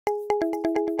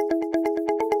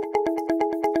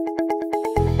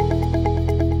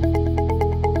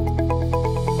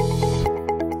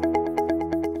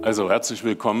Also herzlich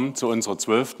willkommen zu unserer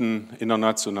 12.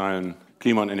 Internationalen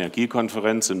Klima- und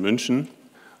Energiekonferenz in München.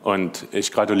 Und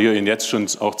ich gratuliere Ihnen jetzt schon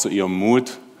auch zu Ihrem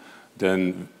Mut,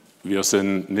 denn wir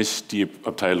sind nicht die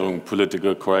Abteilung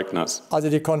Political Correctness. Also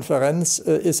die Konferenz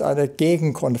ist eine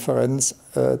Gegenkonferenz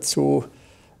zu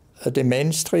dem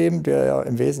Mainstream, der ja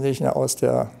im Wesentlichen aus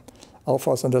der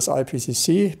Auffassung des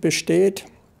IPCC besteht.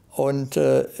 Und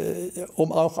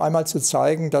um auch einmal zu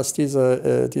zeigen, dass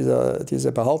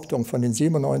diese Behauptung von den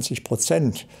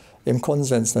 97% im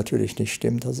Konsens natürlich nicht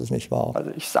stimmt, das ist nicht wahr.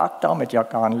 Also ich sage damit ja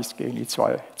gar nichts gegen die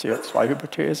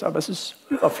CO2-Hypothese, aber es ist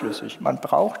überflüssig. Man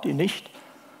braucht die nicht,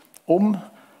 um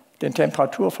den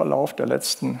Temperaturverlauf der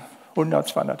letzten 100,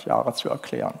 200 Jahre zu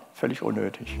erklären. Völlig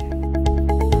unnötig.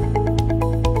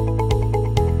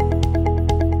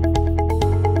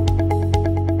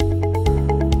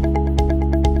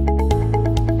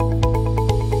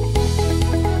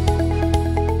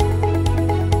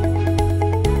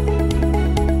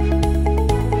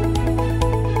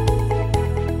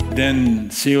 Denn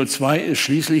CO2 ist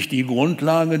schließlich die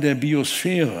Grundlage der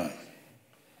Biosphäre,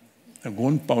 der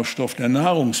Grundbaustoff der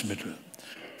Nahrungsmittel.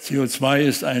 CO2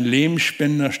 ist ein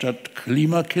Lehmspender statt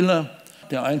Klimakiller.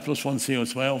 Der Einfluss von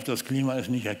CO2 auf das Klima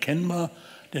ist nicht erkennbar,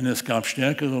 denn es gab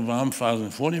stärkere Warmphasen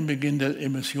vor dem Beginn der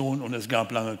Emissionen und es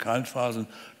gab lange Kaltphasen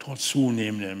trotz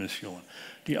zunehmender Emissionen.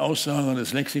 Die Aussage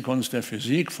des Lexikons der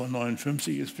Physik von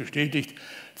 1959 ist bestätigt,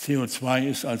 CO2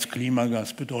 ist als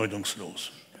Klimagas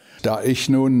bedeutungslos. Da ich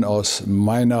nun aus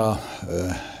meiner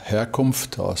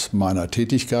Herkunft, aus meiner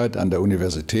Tätigkeit an der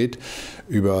Universität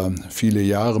über viele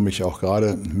Jahre mich auch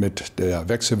gerade mit der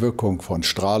Wechselwirkung von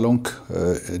Strahlung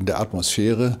in der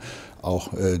Atmosphäre, auch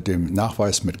dem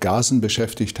Nachweis mit Gasen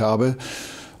beschäftigt habe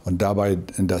und dabei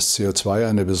das CO2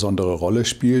 eine besondere Rolle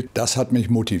spielt, das hat mich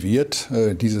motiviert,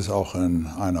 dieses auch in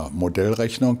einer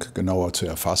Modellrechnung genauer zu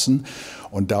erfassen.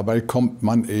 Und dabei kommt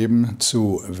man eben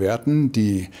zu Werten,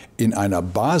 die in einer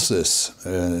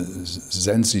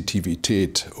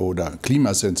Basissensitivität oder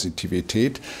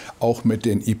Klimasensitivität auch mit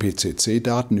den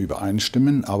IPCC-Daten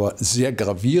übereinstimmen, aber sehr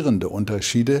gravierende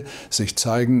Unterschiede sich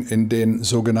zeigen in den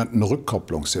sogenannten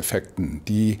Rückkopplungseffekten,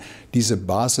 die diese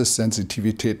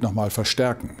Basissensitivität nochmal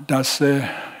verstärken. Dass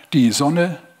die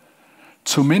Sonne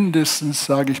zumindest,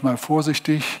 sage ich mal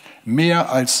vorsichtig,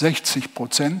 mehr als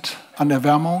 60% an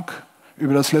Erwärmung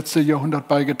über das letzte Jahrhundert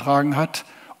beigetragen hat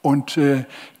und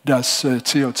das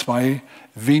CO2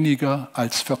 weniger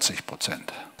als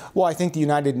 40%. Well, I think the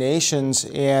United Nations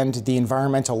and the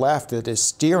environmental left that is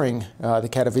steering the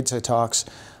Katowice talks,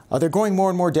 they're going more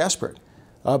and more desperate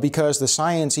because the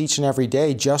science each and every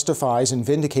day justifies and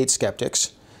vindicates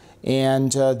skeptics.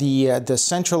 And the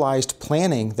centralized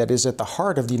planning that is at the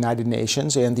heart of the United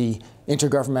Nations and the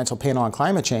Intergovernmental Panel on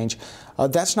Climate Change,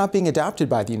 that's not being adopted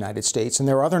by the United States, and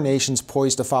there are other nations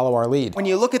poised to follow our lead. When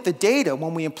you look at the data,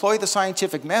 when we employ the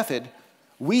scientific method,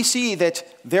 we see that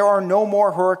there are no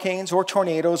more hurricanes or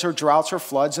tornadoes or droughts or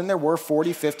floods than there were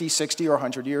 40, 50, 60, or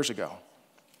 100 years ago.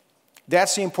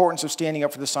 That's the importance of standing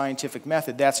up for the scientific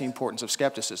method. That's the importance of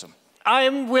skepticism. I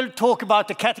will talk about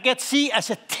the Kattegat Sea as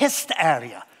a test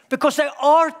area, because there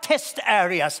are test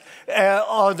areas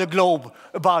on the globe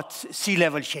about sea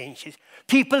level changes.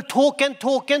 People talk and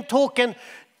talk and talk,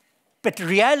 but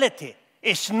reality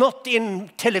is not in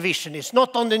television, it's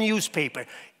not on the newspaper,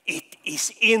 it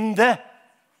is in the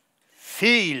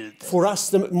field. For us,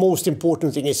 the most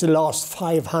important thing is the last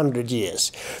 500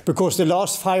 years, because the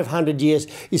last 500 years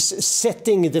is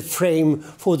setting the frame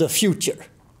for the future.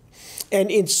 And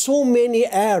in so many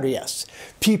areas,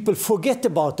 people forget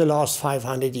about the last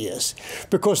 500 years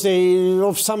because they,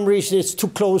 of some reason, it's too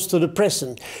close to the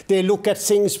present. They look at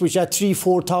things which are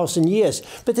 3,000–4,000 years,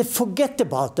 but they forget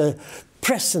about the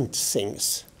present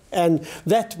things. And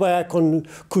that way I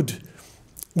could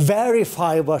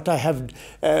verify what I have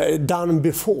done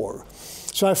before.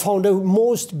 So I found the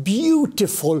most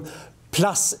beautiful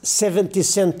plus 70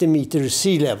 centimeter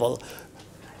sea level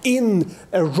in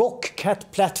a rock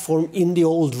cat platform in the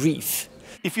old reef.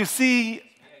 If you see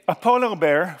a polar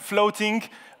bear floating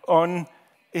on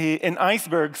an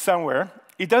iceberg somewhere,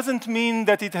 it doesn't mean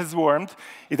that it has warmed.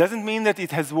 It doesn't mean that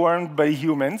it has warmed by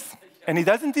humans. And it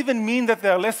doesn't even mean that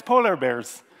there are less polar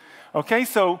bears. Okay,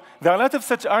 so there are a lot of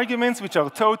such arguments which are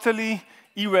totally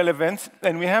irrelevant.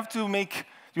 And you have to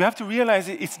realize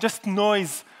it's just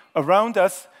noise around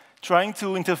us trying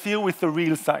to interfere with the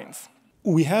real science.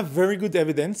 We have very good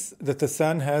evidence that the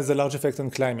sun has a large effect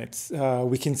on climate.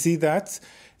 We can see that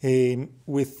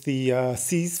with the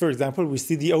seas, for example. We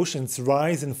see the oceans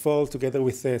rise and fall together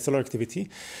with solar activity.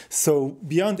 So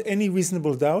beyond any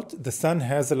reasonable doubt, the sun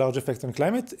has a large effect on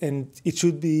climate, and it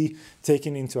should be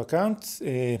taken into account.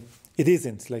 It it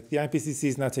isn't. Like the IPCC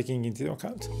is not taking into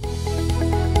account.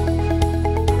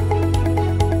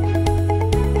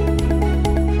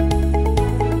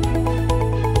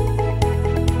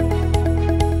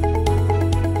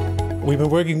 We've been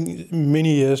working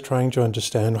many years trying to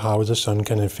understand how the sun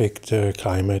can affect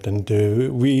climate, and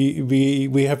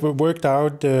we have worked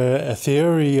out a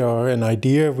theory or an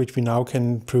idea which we now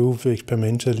can prove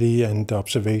experimentally and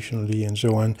observationally and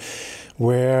so on,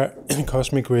 where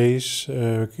cosmic rays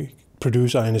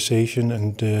produce ionization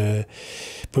and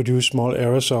produce small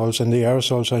aerosols, and the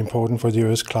aerosols are important for the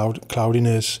Earth's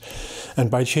cloudiness. And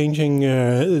by changing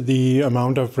the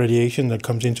amount of radiation that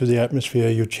comes into the atmosphere,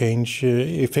 you change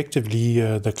effectively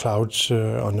the clouds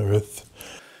on Earth.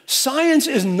 Science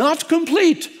is not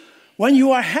complete when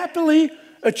you are happily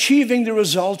achieving the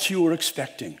results you were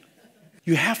expecting.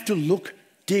 You have to look,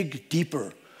 dig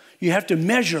deeper. You have to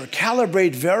measure,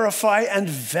 calibrate, verify, and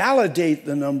validate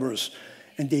the numbers.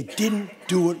 And they didn't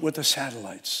do it with the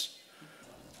satellites.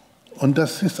 Und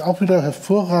das ist auch wieder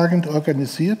hervorragend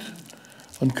organisiert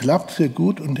und klappt sehr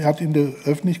gut und hat in der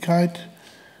Öffentlichkeit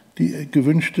die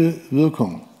gewünschte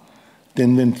Wirkung.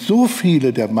 Denn wenn so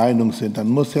viele der Meinung sind, dann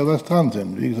muss ja was dran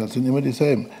sein. Wie gesagt, es sind immer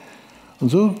dieselben. Und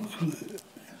so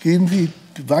gehen sie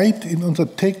weit in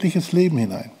unser tägliches Leben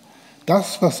hinein.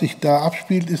 Das, was sich da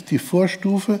abspielt, ist die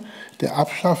Vorstufe der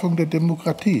Abschaffung der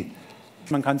Demokratie.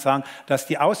 Man kann sagen, dass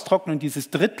die Austrocknung dieses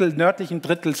nördlichen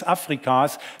Drittels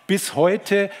Afrikas bis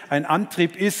heute ein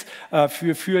Antrieb ist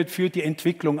für die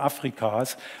Entwicklung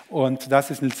Afrikas. Und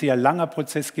das ist ein sehr langer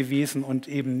Prozess gewesen und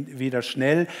eben wieder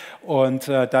schnell. Und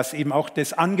dass eben auch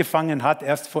das angefangen hat,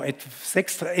 erst vor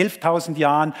 11.000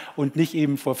 Jahren und nicht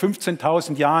eben vor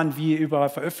 15.000 Jahren, wie überall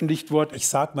veröffentlicht wurde. Ich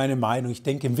sage meine Meinung. Ich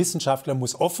denke, ein Wissenschaftler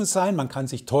muss offen sein. Man kann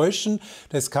sich täuschen,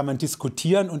 das kann man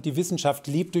diskutieren. Und die Wissenschaft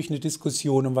lebt durch eine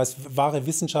Diskussion. Und was wahre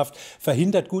Wissenschaft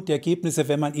verhindert gute Ergebnisse,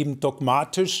 wenn man eben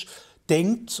dogmatisch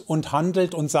denkt und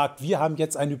handelt und sagt, wir haben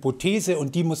jetzt eine Hypothese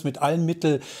und die muss mit allen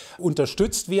Mitteln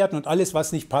unterstützt werden und alles,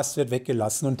 was nicht passt, wird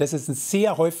weggelassen. Und das ist eine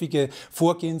sehr häufige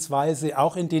Vorgehensweise,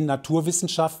 auch in den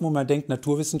Naturwissenschaften, wo man denkt,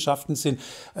 Naturwissenschaften sind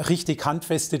richtig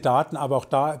handfeste Daten, aber auch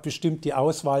da bestimmt die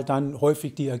Auswahl dann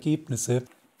häufig die Ergebnisse.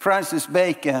 Francis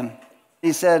Bacon,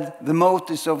 he said, the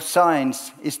motive of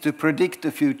science is to predict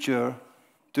the future,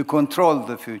 to control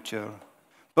the future.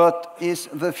 But is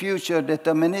the future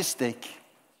deterministic?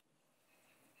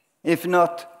 If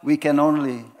not, we can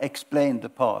only explain the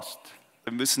past.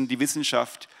 Wir müssen die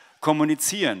Wissenschaft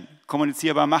kommunizieren,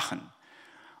 kommunizierbar machen.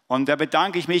 Und da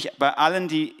bedanke ich mich bei allen,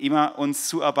 die immer uns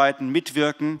zuarbeiten,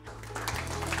 mitwirken.